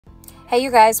Hey you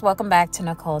guys, welcome back to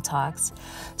Nicole Talks.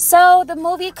 So the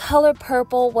movie Color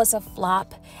Purple was a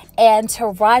flop and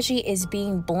Taraji is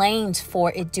being blamed for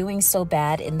it doing so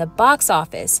bad in the box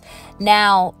office.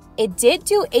 Now, it did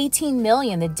do 18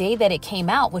 million the day that it came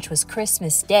out, which was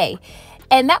Christmas Day.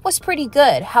 And that was pretty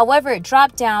good. However, it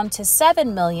dropped down to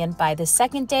 7 million by the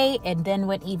second day and then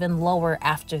went even lower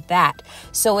after that.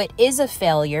 So it is a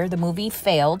failure. The movie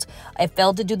failed. It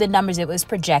failed to do the numbers it was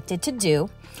projected to do.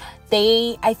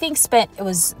 The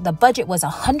budget was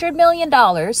 $100 million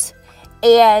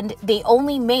and they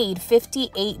only made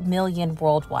 58 million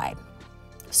worldwide.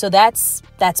 So that's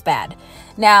bad.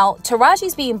 Now,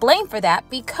 Taraji's being blamed for that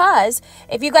because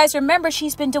if you guys remember,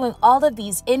 she's been doing all of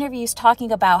these interviews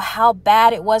talking about how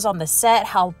bad it was on the set,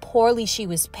 how poorly she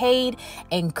was paid,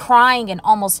 and crying in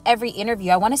almost every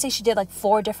interview. I want to say she did like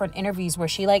 4 different interviews where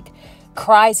she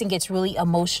cries and gets really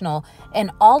emotional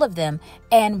in all of them.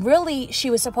 And really, she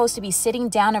was supposed to be sitting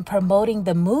down and promoting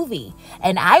the movie.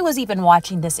 And I was even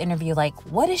watching this interview like,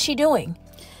 what is she doing?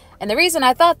 And the reason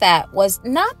I thought that was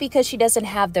not because she doesn't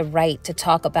have the right to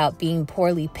talk about being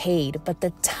poorly paid, but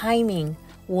the timing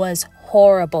was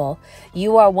horrible.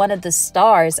 You are one of the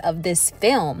stars of this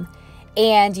film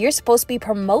and you're supposed to be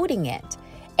promoting it.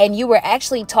 And you were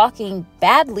actually talking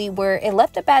badly where it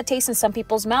left a bad taste in some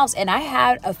people's mouths. And I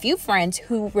had a few friends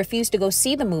who refused to go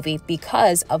see the movie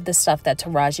because of the stuff that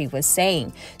Taraji was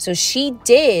saying. So she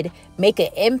did make an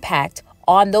impact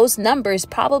on those numbers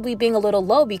probably being a little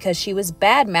low because she was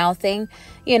bad mouthing,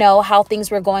 how things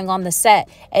were going on the set.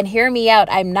 And hear me out.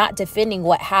 I'm not defending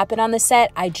what happened on the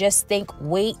set. I just think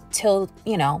wait till,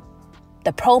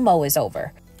 the promo is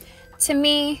over. To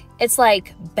me, it's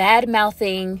like bad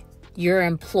mouthing your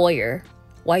employer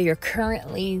while you're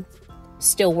currently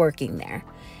still working there.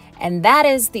 And that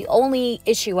is the only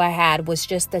issue I had, was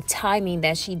just the timing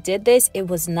that she did this. It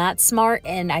was not smart.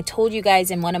 And I told you guys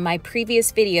in one of my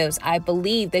previous videos, I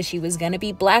believe that she was going to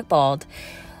be blackballed,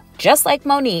 just like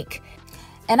Monique.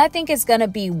 And I think it's going to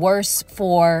be worse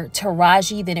for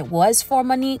Taraji than it was for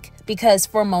Monique, because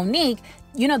for Monique,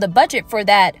 the budget for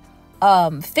that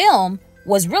film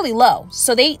was really low.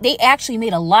 So they actually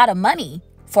made a lot of money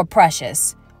for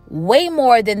Precious, way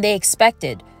more than they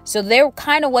expected. So there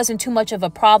kind of wasn't too much of a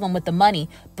problem with the money.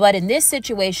 But in this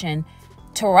situation,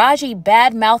 Taraji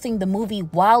bad-mouthing the movie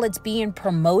while it's being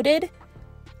promoted,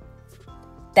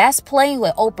 that's playing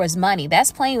with Oprah's money.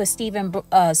 That's playing with Steven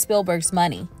Spielberg's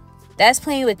money. That's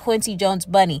playing with Quincy Jones'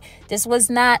 money. This was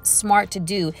not smart to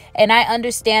do. And I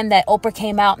understand that Oprah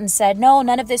came out and said, no,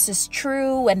 none of this is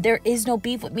true. And there is no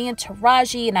beef with me and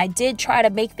Taraji. And I did try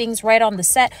to make things right on the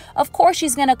set. Of course,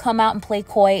 she's going to come out and play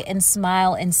coy and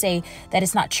smile and say that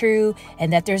it's not true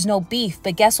and that there's no beef.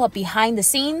 But guess what? Behind the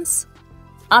scenes,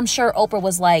 I'm sure Oprah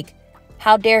was like,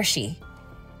 how dare she?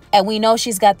 And we know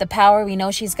she's got the power. We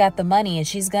know she's got the money and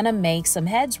she's going to make some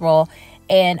heads roll.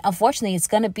 And unfortunately, it's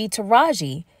going to be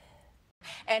Taraji.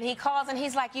 And he calls and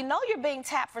he's like, you're being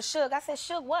tapped for Suge. I said,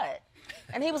 Suge what?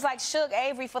 And he was like, Suge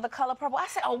Avery for The Color Purple. I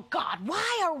said, oh God,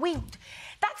 why are we?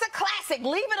 That's a classic.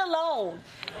 Leave it alone.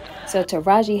 So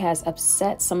Taraji has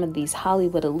upset some of these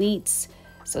Hollywood elites.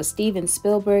 So Steven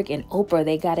Spielberg and Oprah,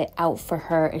 they got it out for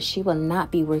her and she will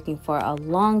not be working for a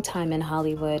long time in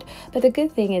Hollywood. But the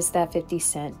good thing is that 50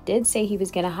 Cent did say he was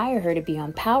going to hire her to be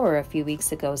on Power a few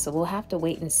weeks ago. So we'll have to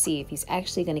wait and see if he's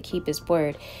actually going to keep his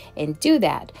word and do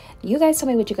that. You guys tell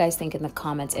me what you guys think in the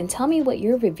comments and tell me what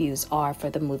your reviews are for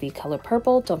the movie Color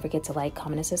Purple. Don't forget to like,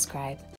 comment, and subscribe.